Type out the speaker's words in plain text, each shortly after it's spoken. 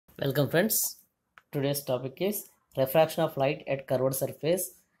Welcome friends. Today's topic is refraction of light at curved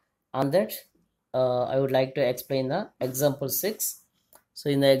surface. On that, I would like to explain the example 6.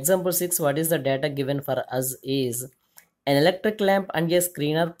 So in the example 6, what is the data given for us is an electric lamp and a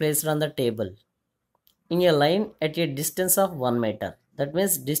screen are placed on the table in a line at a distance of 1 meter. That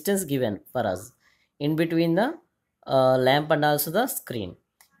means distance given for us in between the lamp and also the screen.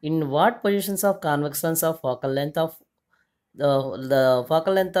 In what positions of convex lens of focal length of the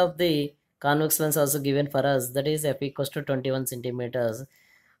focal length of the convex lens also given for us, that is f equals to 21 centimeters.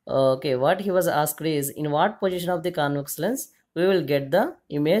 Okay, what he was asked is in what position of the convex lens we will get the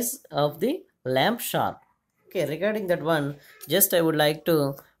image of the lamp sharp. Okay, regarding that one, just I would like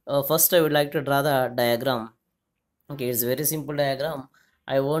to first I would like to draw the diagram. Okay, it's very simple diagram.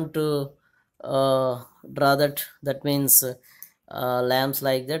 I want to draw that means lamps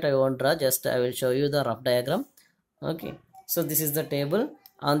like that I won't draw, just I will show you the rough diagram. Okay, so this is the table.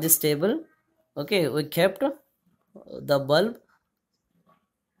 On this table, okay, we kept the bulb.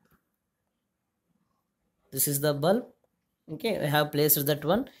 This is the bulb. Okay, we have placed that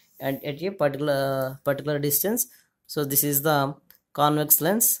one and at a particular distance. So this is the convex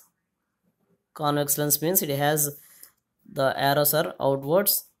lens. Convex lens means it has the arrows are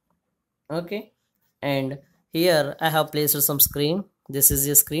outwards. Okay, and here I have placed some screen. This is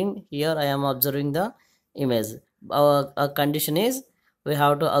a screen. Here I am observing the image. Our condition is we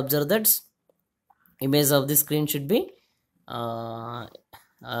have to observe that image of the screen should be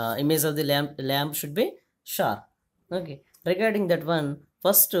image of the lamp should be sharp. Okay, regarding that one,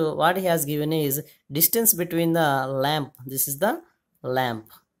 first what he has given is distance between the lamp. This is the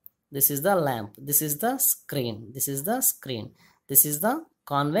lamp, this is the lamp, this is the screen, this is the screen, this is the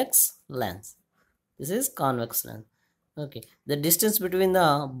convex lens, this is convex lens. Okay, the distance between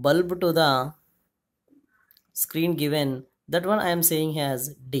the bulb to the screen given, that one I am saying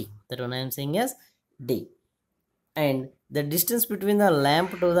as d, that one I am saying as d. And the distance between the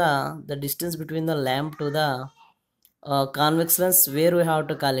lamp to the distance between the lamp to the convex lens, where we have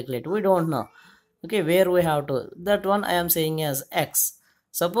to calculate, we don't know. Okay, where we have to, that one I am saying as x.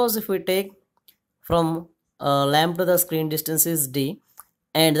 Suppose if we take from lamp to the screen distance is d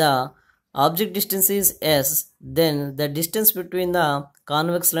and the object distance is s, then the distance between the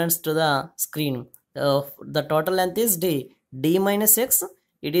convex lens to the screen, the total length is d. D minus x,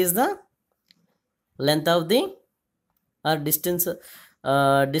 it is the length of the or distance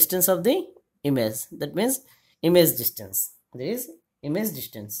distance of the image. That means image distance. There is image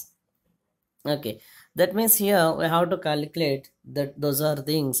distance. Okay, that means here we have to calculate that those are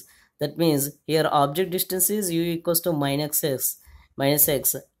things. That means here object distance is u equals to minus x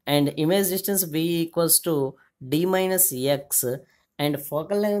and image distance v equals to d minus x, and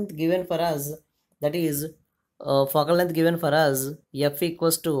focal length given for us, that is focal length given for us f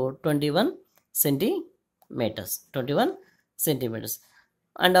equals to 21 centimeters, 21 centimeters.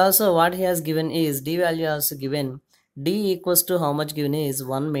 And also what he has given is d value also given. D equals to how much given is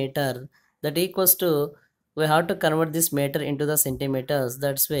 1 meter, that equals to, we have to convert this meter into the centimeters,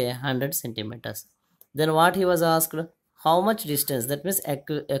 that's why 100 centimeters. Then what he was asked, how much distance, that means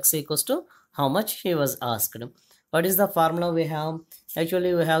x equals to how much he was asked. What is the formula we have?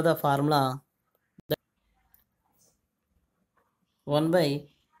 Actually we have the formula 1 by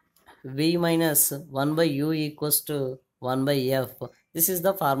v minus 1 by u equals to 1 by f. This is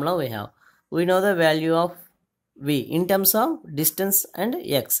the formula we have. We know the value of v in terms of distance and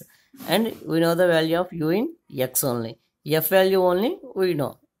x, and we know the value of u in x only. F value only we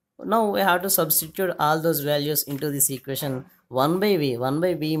know. Now we have to substitute all those values into this equation. 1 by v, 1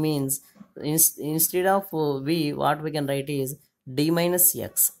 by v means instead of v, what we can write is d minus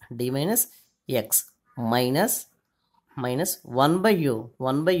x, d minus x minus 1 by u.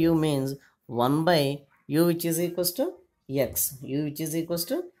 1 by u means 1 by u which is equals to x, u which is equals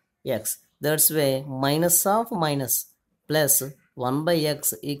to x. That's why minus of minus plus 1 by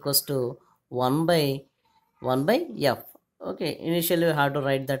x equals to 1 by f. Okay, initially we have to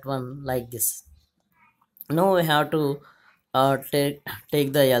write that one like this. Now we have to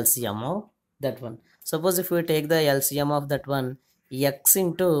take the LCM of that one. Suppose if we take the LCM of that one, x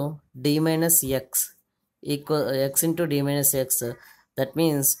into d minus x equal x into d minus x, that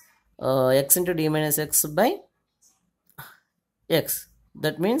means x into d minus x by x,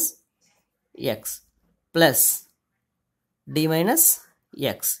 that means x plus d minus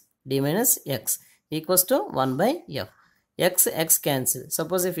x, d minus x equals to 1 by f. X cancel.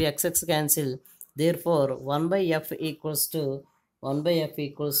 Suppose if x cancel, therefore 1 by f equals to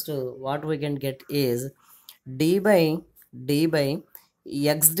what we can get is d by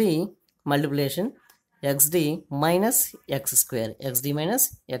xd multiplication xd minus x square, xd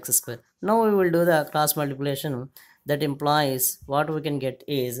minus x square. Now we will do the cross multiplication. That implies what we can get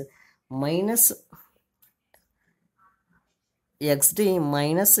is minus xd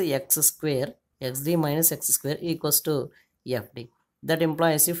minus x square, xd minus x square equals to fd. That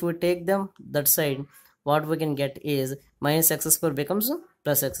implies if we take them that side, what we can get is minus x square becomes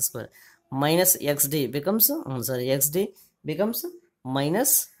plus x square, minus xd becomes xd becomes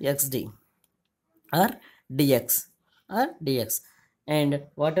minus xd or dx, and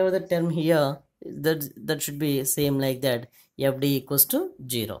whatever the term here, that should be same like that, fd equals to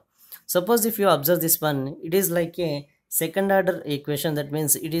 0. Suppose if you observe this one, it is like a second order equation. That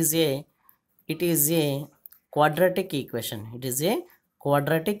means it is a quadratic equation. It is a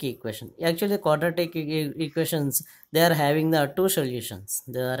quadratic equation. Actually quadratic equations, they are having the two solutions.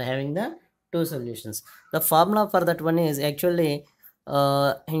 The formula for that one is actually,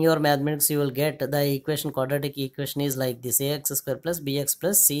 in your mathematics you will get the equation, quadratic equation is like this: ax square plus bx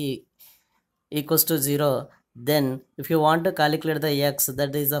plus c equals to 0. Then if you want to calculate the x,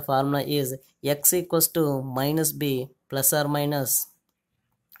 that is the formula is x equals to minus b plus or minus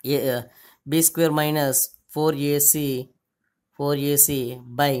b square minus 4ac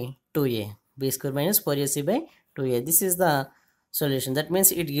by 2a, b square minus 4ac by 2a. This is the solution. That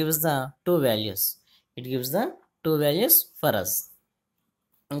means it gives the two values. It gives the two values for us.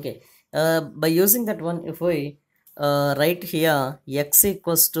 Okay, by using that one, if we write here x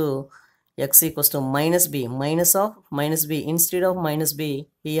equals to minus b, minus of minus b, instead of minus b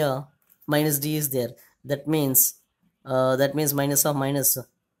here minus d is there. That means minus of minus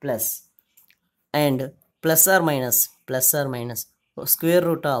plus, and plus or minus square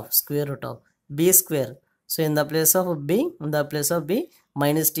root of b square. So in the place of b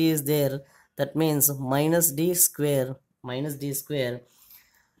minus d is there. That means minus d square minus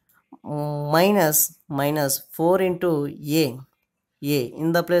 4 into a,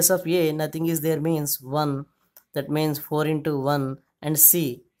 in the place of a nothing is there, means 1. That means 4 into 1, and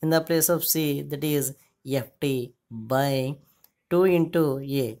c, in the place of c, that is ft by 2 into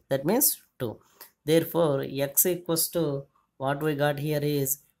a, that means 2. Therefore x equals to, what we got here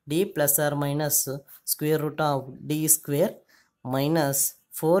is d plus or minus square root of d square minus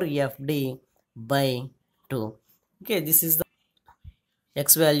 4fd by 2. Okay, this is the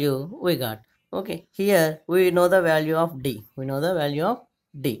x value we got. Okay, here we know the value of d,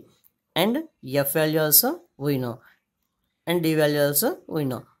 and f value also we know, and d value also we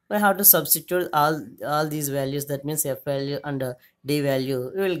know. We have to substitute all these values. That means f value and d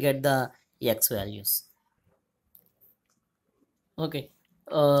value, we will get the x values. Okay,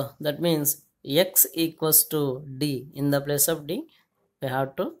 that means x equals to d, in the place of d we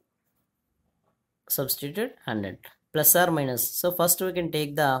have to substitute 100 plus or minus. So first we can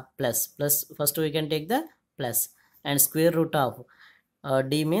take the plus, and square root of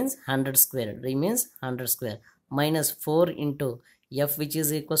d means 100 square, minus 4 into f, which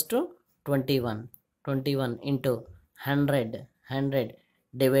is equals to 21 into 100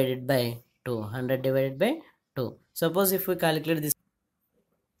 divided by 2. Suppose if we calculate this,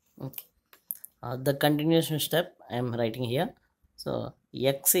 okay, the continuation step I am writing here. So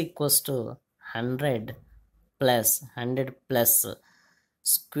x equals to 100 plus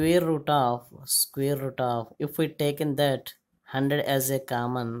square root of, if we taken that 100 as a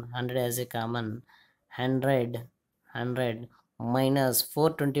common, 100 minus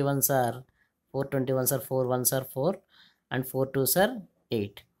 421s are 4 ones are 4, and 4 twos are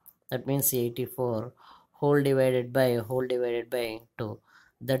 8. That means 84 whole divided by 2.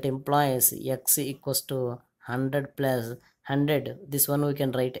 That implies x equals to 100 plus 100. This one we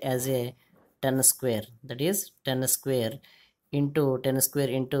can write as a 10 square. That is 10 square into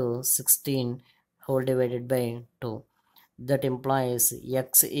 16 whole divided by 2. That implies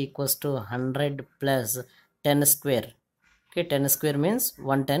x equals to 100 plus 10 square. Okay, 10 square means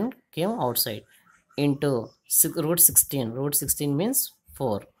 110 came outside, into root 16 means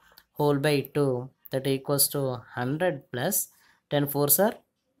 4 whole by 2. That equals to 100 plus 10 fours are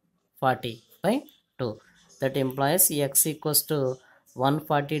 40 by 2. That implies x equals to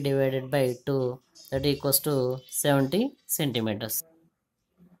 140 divided by 2, that equals to 70 centimeters.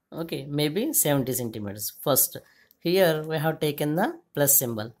 Okay, maybe 70 centimeters. First, here we have taken the plus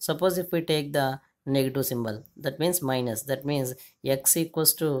symbol. Suppose if we take the negative symbol, that means minus. That means x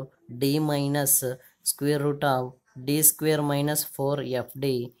equals to d minus square root of d square minus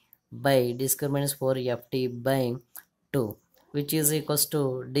 4fd by d square minus 4fd by 2, which is equals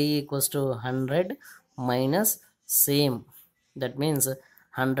to d equals to 100 minus same. That means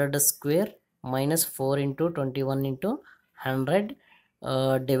 100 square minus 4 into 21 into 100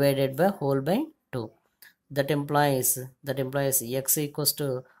 divided by whole by 2. that implies x equals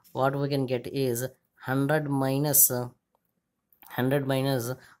to what we can get is 100 minus 100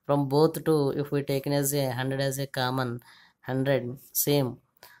 minus from both two. If we taken as a 100 as a common, 100 same,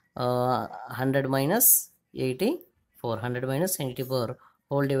 100 minus 84, 100 minus 84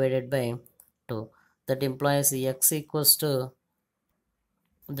 whole divided by 2. That implies x equals to,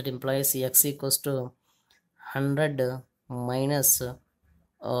 that implies x equals to 100 minus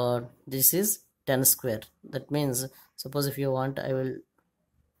this is 10 square. That means, suppose if you want, I will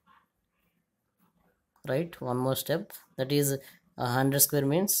write one more step. That is 100 square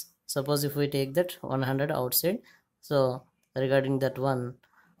means, suppose if we take that 100 outside, so regarding that one,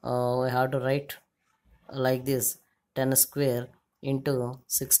 we have to write like this: 10 square into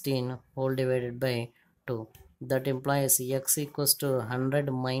 16 whole divided by 2. That implies x equals to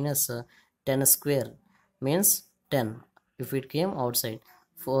 100 minus 10 square means 10 if it came outside.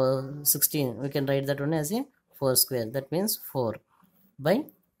 For 16 we can write that one as a 4 square, that means 4 by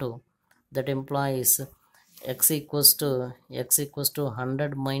 2. That implies x equals to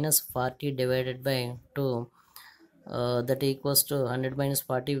 100 minus 40 divided by 2. That equals to 100 minus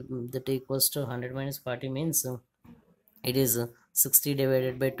 40, that equals to 100 minus 40 means it is 60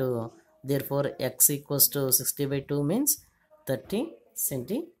 divided by 2. Therefore x equals to 60 by 2 means 30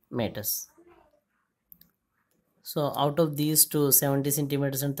 centimeters. So out of these two, 70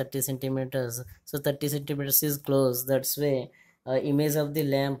 centimeters and 30 centimeters, so 30 centimeters is close. That's why image of the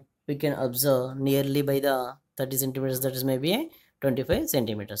lamp we can observe nearly by the 30 centimeters, that is maybe 25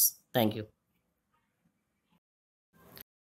 centimeters. Thank you.